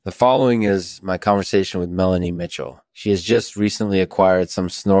The following is my conversation with Melanie Mitchell. She has just recently acquired some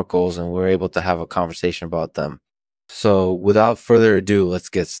snorkels and we're able to have a conversation about them. So without further ado, let's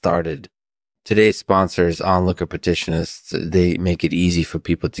get started. Today's sponsor is Onlooker Petitionists. They make it easy for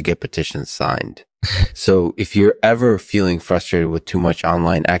people to get petitions signed. So if you're ever feeling frustrated with too much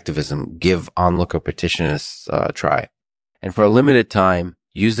online activism, give Onlooker Petitionists a try. And for a limited time,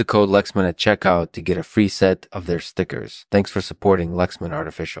 use the code Lexman at checkout to get a free set of their stickers. Thanks for supporting Lexman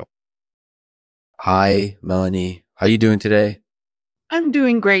Artificial. Hi, Melanie. How you doing today? I'm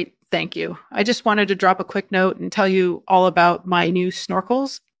doing great, thank you. I just wanted to drop a quick note and tell you all about my new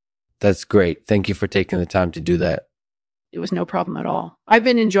snorkels. That's great. Thank you for taking the time to do that. It was no problem at all. I've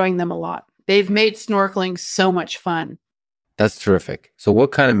been enjoying them a lot. They've made snorkeling so much fun. That's terrific. So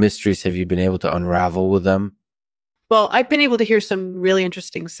what kind of mysteries have you been able to unravel with them? Well, I've been able to hear some really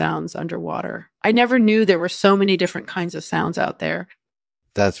interesting sounds underwater. I never knew there were so many different kinds of sounds out there.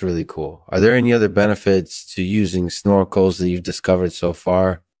 That's really cool. Are there any other benefits to using snorkels that you've discovered so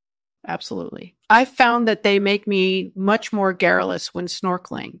far? Absolutely. I've found that they make me much more garrulous when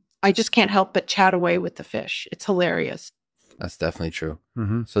snorkeling. I just can't help but chat away with the fish. It's hilarious. That's definitely true.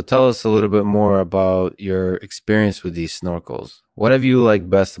 So tell us a little bit more about your experience with these snorkels. What have you liked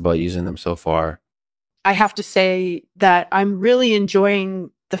best about using them so far? I have to say that I'm really enjoying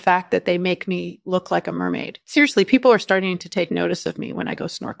the fact that they make me look like a mermaid. Seriously, people are starting to take notice of me when I go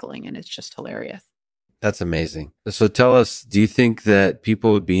snorkeling, and it's just hilarious. That's amazing. So tell us, do you think that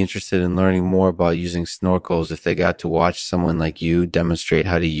people would be interested in learning more about using snorkels if they got to watch someone like you demonstrate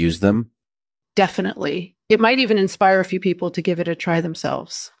how to use them? Definitely. It might even inspire a few people to give it a try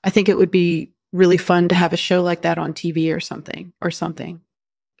themselves. I think it would be really fun to have a show like that on TV or something.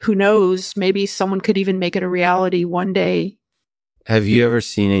 Who knows? Maybe someone could even make it a reality one day. Have you ever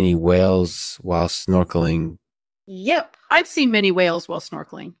seen any whales while snorkeling? Yep. I've seen many whales while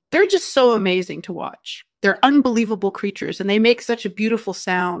snorkeling. They're just so amazing to watch. They're unbelievable creatures and they make such a beautiful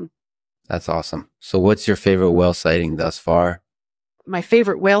sound. That's awesome. So what's your favorite whale sighting thus far? My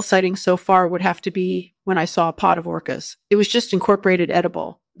favorite whale sighting so far would have to be when I saw a pod of orcas. It was just incorporated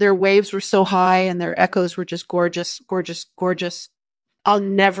edible. Their waves were so high and their echoes were just gorgeous, gorgeous, gorgeous. I'll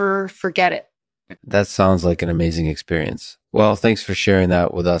never forget it. That sounds like an amazing experience. Well, thanks for sharing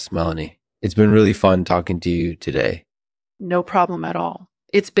that with us, Melanie. It's been really fun talking to you today. No problem at all.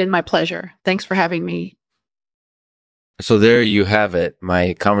 It's been my pleasure. Thanks for having me. So there you have it,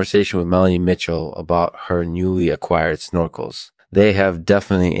 my conversation with Melanie Mitchell about her newly acquired snorkels. They have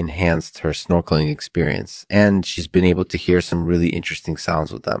definitely enhanced her snorkeling experience, and she's been able to hear some really interesting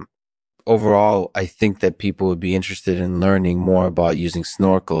sounds with them. Overall, I think that people would be interested in learning more about using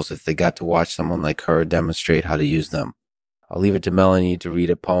snorkels if they got to watch someone like her demonstrate how to use them. I'll leave it to Melanie to read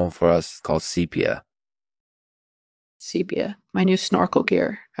a poem for us called Sepia. Sepia, my new snorkel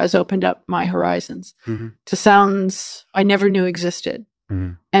gear, has opened up my horizons Mm-hmm. to sounds I never knew existed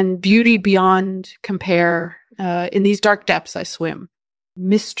Mm-hmm. and beauty beyond compare. In these dark depths I swim.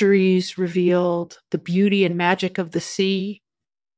 Mysteries revealed, the beauty and magic of the sea,